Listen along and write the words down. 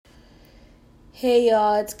Hey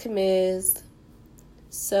y'all, it's Kamiz.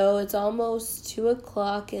 So it's almost 2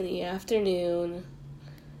 o'clock in the afternoon.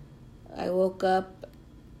 I woke up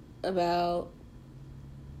about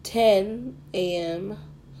 10 a.m.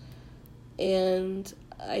 and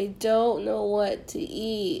I don't know what to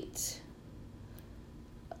eat.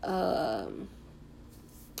 I've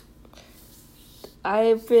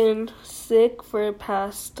been sick for the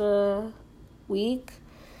past week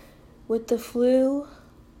with the flu.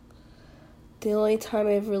 The only time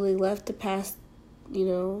I've really left the past,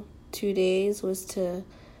 2 days was to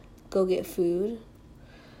go get food.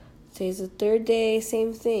 Today's the third day,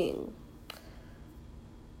 same thing.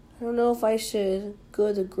 I don't know if I should go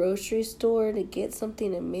to the grocery store to get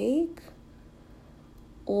something to make,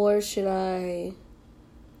 or should I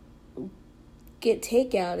get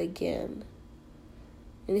takeout again?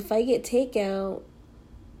 And if I get takeout,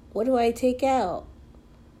 what do I take out?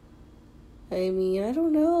 I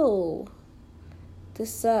don't know.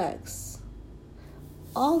 This sucks.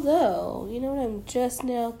 Although, you know what I'm just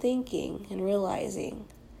now thinking and realizing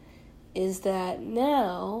is that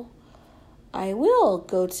now I will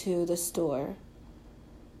go to the store.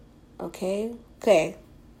 Okay,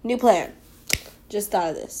 new plan. Just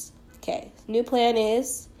thought of this. Okay, new plan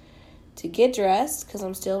is to get dressed, because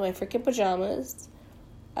I'm still in my freaking pajamas.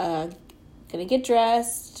 Gonna get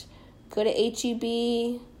dressed, go to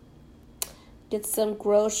H-E-B, get some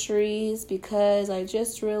groceries, because I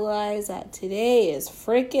just realized that today is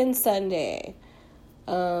freaking Sunday.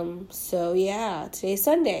 So yeah, today's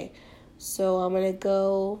Sunday. So I'm gonna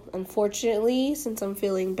go, unfortunately, since I'm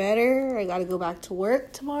feeling better, I gotta go back to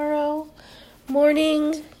work tomorrow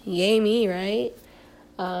morning. Yay me, right?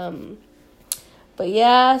 But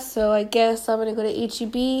yeah, so I guess I'm gonna go to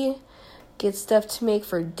H-E-B, get stuff to make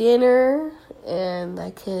for dinner, and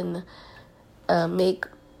I can make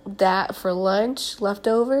that for lunch,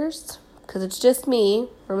 leftovers, because it's just me.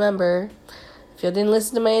 Remember, if you didn't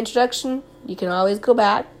listen to my introduction, you can always go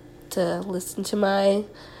back to listen to my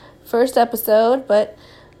first episode, but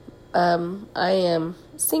I am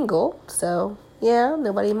single, so yeah,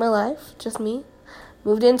 nobody in my life, just me.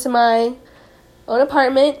 Moved into my own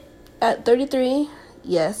apartment at 33.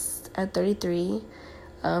 Yes, at 33.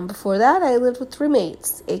 Before that, I lived with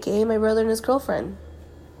roommates, aka my brother and his girlfriend.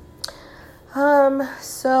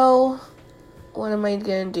 So what am I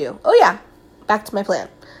gonna do? Oh yeah, back to my plan.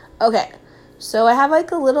 Okay, so I have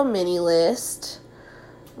like a little mini list,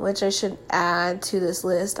 which I should add to this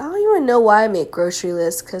list. I don't even know why I make grocery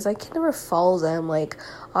lists, because I can never follow them. Like,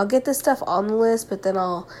 I'll get this stuff on the list, but then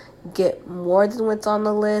I'll get more than what's on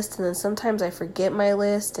the list, and then sometimes I forget my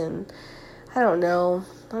list, and I don't know.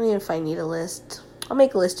 I don't even know if I need a list. I'll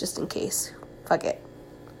make a list just in case. Fuck it.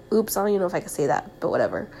 Oops, I don't even know if I can say that, but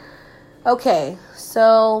whatever. Okay,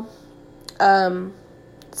 so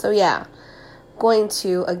yeah, going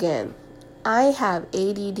to, again, I have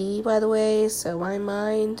ADD, by the way, so my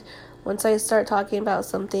mind, once I start talking about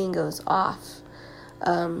something, goes off.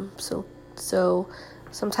 So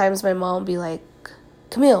sometimes my mom will be like,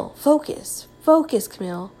 Camille, focus,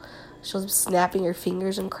 Camille. She'll be snapping her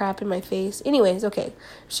fingers and crap in my face. Anyways, okay,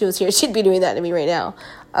 she was here, she'd be doing that to me right now.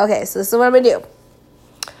 Okay, so this is what I'm going to do.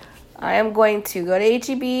 I am going to go to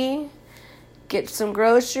H-E-B, get some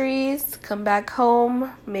groceries, come back home,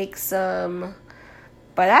 make some.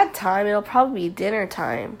 By that time, it'll probably be dinner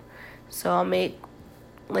time. So I'll make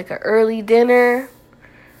like an early dinner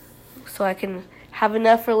so I can have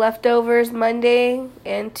enough for leftovers Monday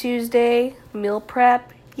and Tuesday, meal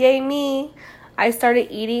prep. Yay me. I started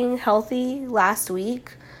eating healthy last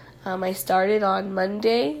week. I started on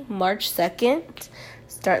Monday, March 2nd.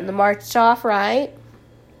 Starting the March off right.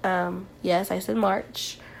 Yes, I said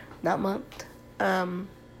March, not month.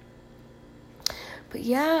 But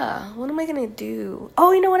yeah, what am I gonna do?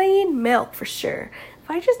 Oh, you know what? I need milk for sure. If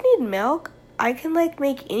I just need milk, I can make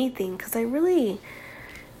anything, because I really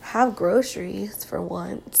have groceries for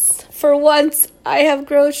once. For once, I have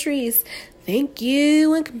groceries. Thank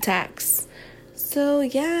you, income tax. So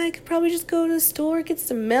yeah, I could probably just go to the store, get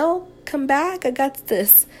some milk, come back. I got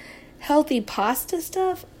this healthy pasta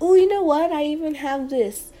stuff. Oh, you know what? I even have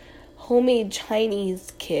this homemade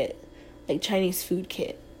Chinese kit, like Chinese food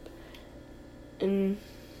kit. And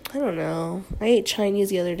I don't know. I ate Chinese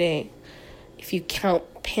the other day. If you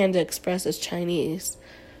count Panda Express as Chinese,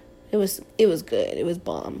 it was good. It was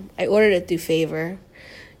bomb. I ordered it through Favor.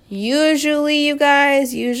 Usually, you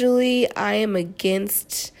guys, I am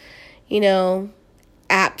against,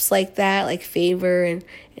 apps like that, like Favor and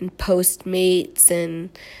Postmates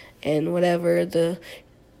and whatever, the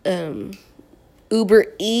Uber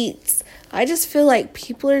Eats. I just feel like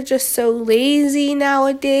people are just so lazy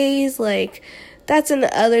nowadays. Like, that's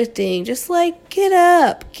another thing. Just like get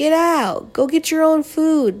up, get out, go get your own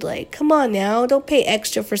food. Like, come on now, don't pay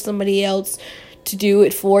extra for somebody else to do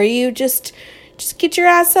it for you. Just get your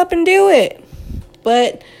ass up and do it.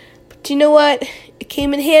 But you know what? It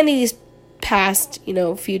came in handy these past,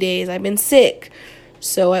 few days. I've been sick.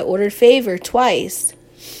 So I ordered Favor twice.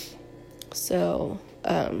 So,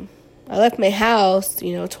 I left my house,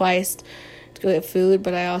 twice to go get food,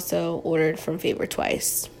 but I also ordered from Favor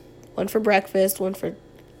twice. One for breakfast, one for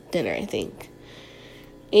dinner, I think.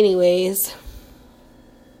 Anyways.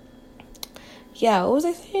 Yeah, what was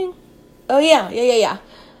I saying? Oh, yeah.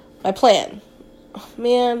 My plan. Oh,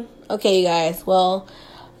 man. Okay, you guys. Well,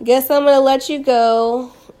 I guess I'm going to let you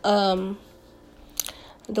go. I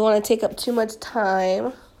don't want to take up too much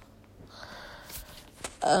time.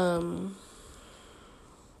 I'm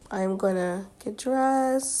going to get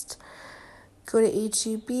dressed, go to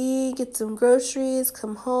H-E-B, get some groceries,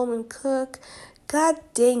 come home and cook. God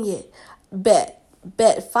dang it. Bet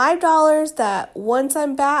 $5 that once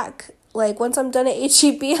I'm back, once I'm done at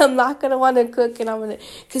H-E-B, I'm not going to want to cook, and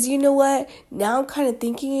because you know what? Now I'm kind of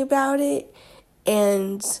thinking about it,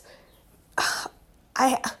 and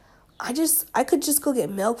I could just go get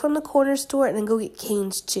milk from the corner store and then go get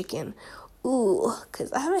Cane's chicken. Ooh,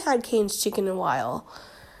 because I haven't had Cane's chicken in a while.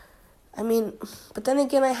 I mean, but then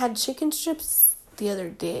again, I had chicken strips the other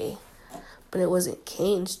day, but it wasn't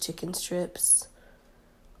Cane's chicken strips.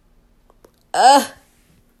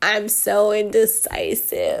 I'm so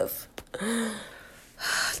indecisive.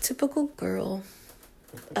 Typical girl.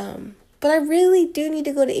 But I really do need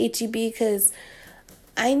to go to H-E-B because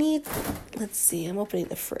let's see, I'm opening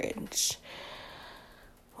the fridge.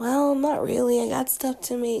 Well, not really. I got stuff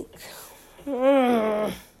to make.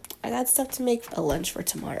 I got stuff to make a lunch for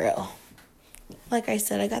tomorrow. Like I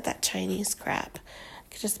said, I got that Chinese crap.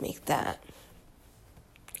 I could just make that.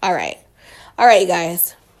 All right, you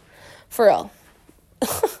guys. For real.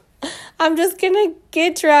 I'm just going to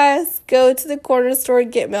get dressed, go to the corner store,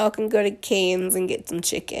 get milk, and go to Cane's and get some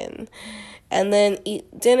chicken. And then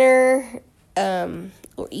eat dinner,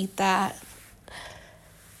 or eat that.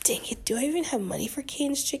 Dang it, do I even have money for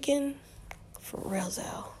Cane's chicken? For real,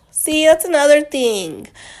 though. See, that's another thing.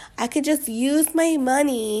 I could just use my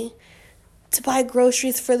money to buy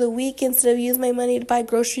groceries for the week instead of use my money to buy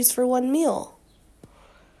groceries for one meal.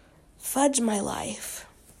 Fudge my life.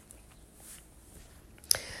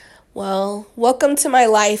 Well, welcome to my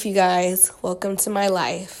life, you guys. Welcome to my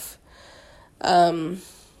life. The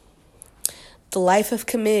life of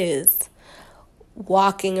Kamiz.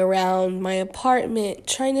 Walking around my apartment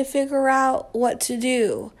trying to figure out what to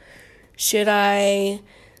do. Should I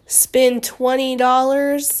spend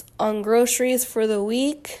 $20 on groceries for the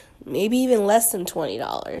week? Maybe even less than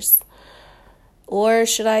 $20. Or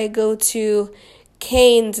should I go to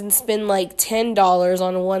Cane's and spend like $10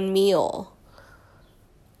 on one meal?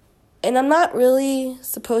 And I'm not really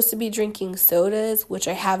supposed to be drinking sodas, which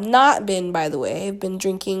I have not been, by the way. I've been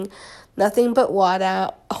drinking nothing but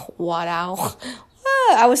water.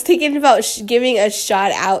 I was thinking about giving a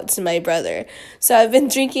shout out to my brother. So I've been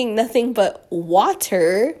drinking nothing but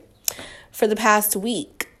water for the past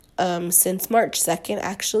week, since March 2nd,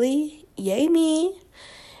 actually. Yay me.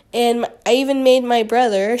 And I even made my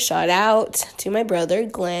brother, shout out to my brother,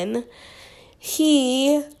 Glenn.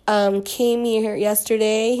 He came here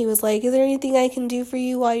yesterday. He was like, is there anything I can do for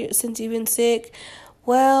you since you've been sick?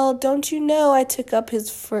 Well, don't you know I took up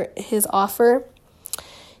his offer.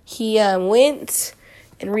 He went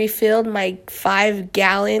and refilled my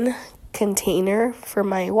 5-gallon container for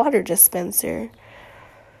my water dispenser.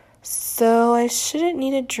 So I shouldn't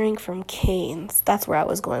need a drink from Cane's. That's where I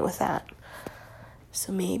was going with that.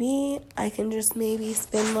 So maybe I can just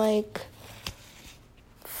spend like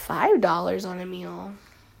 $5 on a meal.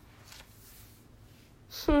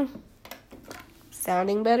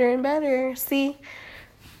 Sounding better and better. See,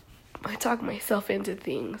 I talk myself into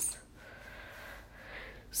things.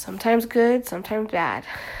 Sometimes good, sometimes bad.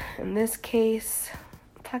 In this case,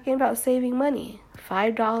 I'm talking about saving money.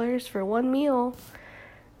 $5 for one meal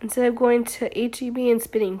instead of going to H-E-B and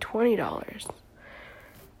spending $20.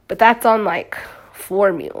 But that's on like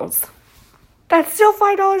 4 meals. That's still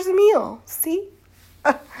 $5 a meal. See?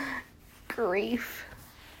 Grief.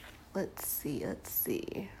 Let's see.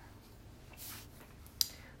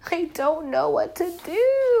 I don't know what to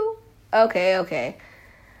do. Okay.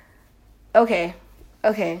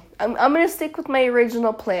 I'm going to stick with my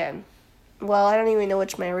original plan. Well, I don't even know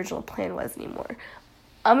which my original plan was anymore.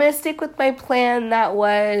 I'm going to stick with my plan that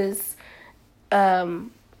was,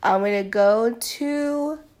 I'm going to go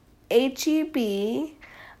to H-E-B.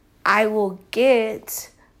 I will get,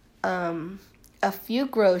 a few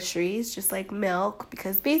groceries, just like milk,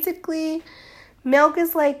 because basically milk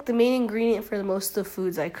is like the main ingredient for most of the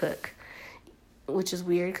foods I cook, which is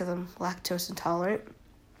weird because I'm lactose intolerant.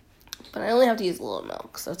 But I only have to use a little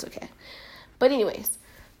milk, so it's okay. But anyways,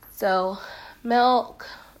 so milk,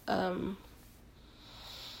 and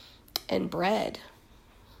bread.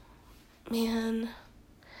 Man,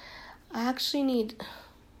 I need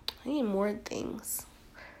more things.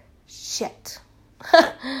 Shit.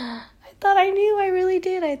 I thought I knew. I really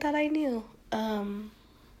did. I thought I knew.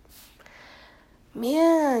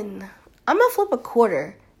 Man, I'm gonna flip a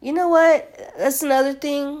quarter. You know what? That's another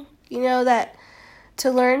thing, that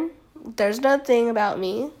to learn. There's another thing about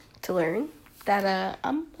me to learn, that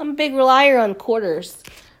I'm a big relier on quarters.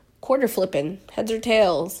 Quarter flipping. Heads or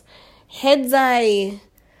tails.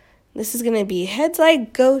 This is gonna be heads. I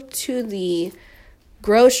go to the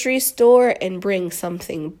grocery store and bring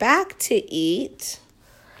something back to eat,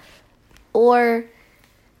 or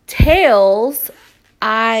tails,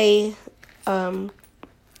 I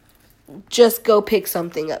just go pick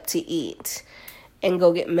something up to eat and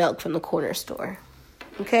go get milk from the corner store.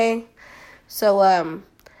 Okay? So I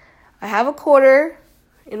have a quarter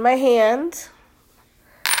in my hand.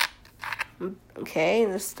 Okay,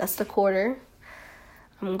 that's the quarter.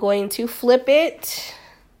 I'm going to flip it.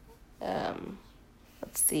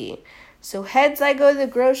 Let's see. So heads, I go to the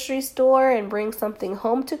grocery store and bring something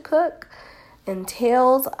home to cook. And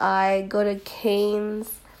tails, I go to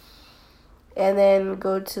Cane's and then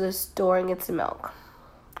go to the store and get some milk.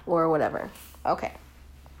 Or whatever. Okay.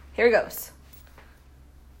 Here it goes.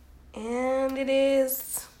 And it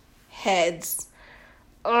is heads.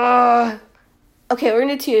 Okay, we're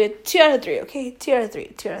going to do 2 out of 3. Okay, 2 out of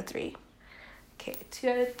 3. 2 out of 3. Okay, 2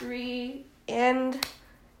 out of 3. And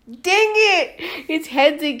dang it! It's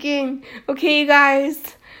heads again. Okay, you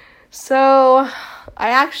guys. So, I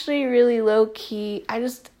actually really low-key, I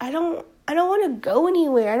don't want to go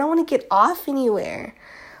anywhere. I don't want to get off anywhere.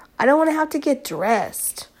 I don't want to have to get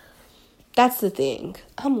dressed. That's the thing.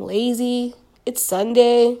 I'm lazy. It's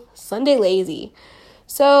Sunday. Sunday lazy.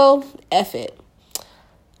 So, F it.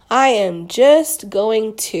 I am just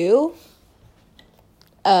going to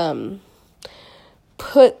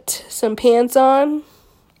put some pants on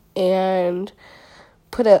and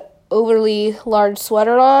put a overly large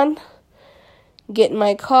sweater on, get in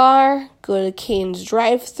my car, go to Cane's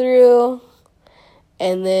drive-thru,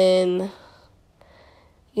 and then,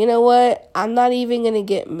 you know what? I'm not even going to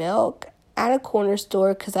get milk at a corner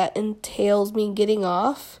store because that entails me getting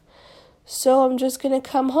off. So I'm just going to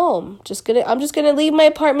come home. I'm just going to leave my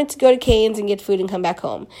apartment to go to Cane's and get food and come back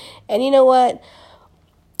home. And you know what?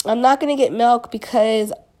 I'm not going to get milk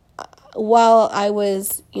because while I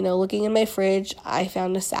was, looking in my fridge, I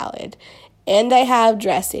found a salad. And I have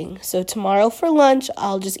dressing. So tomorrow for lunch,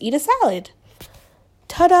 I'll just eat a salad.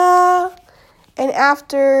 Ta-da! And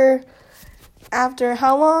after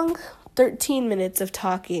how long? 13 minutes of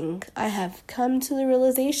talking, I have come to the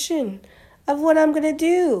realization of what I'm going to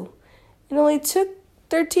do. It only took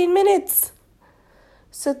 13 minutes.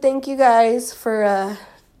 So thank you guys for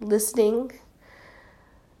listening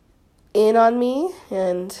in on me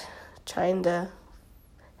and trying to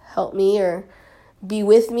help me or be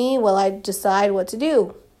with me while I decide what to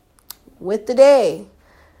do with the day.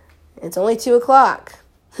 It's only 2:00,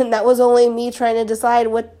 and that was only me trying to decide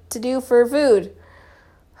what to do for food.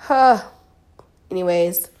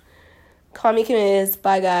 Anyways, call me Kamiz.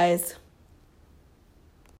 Bye, guys.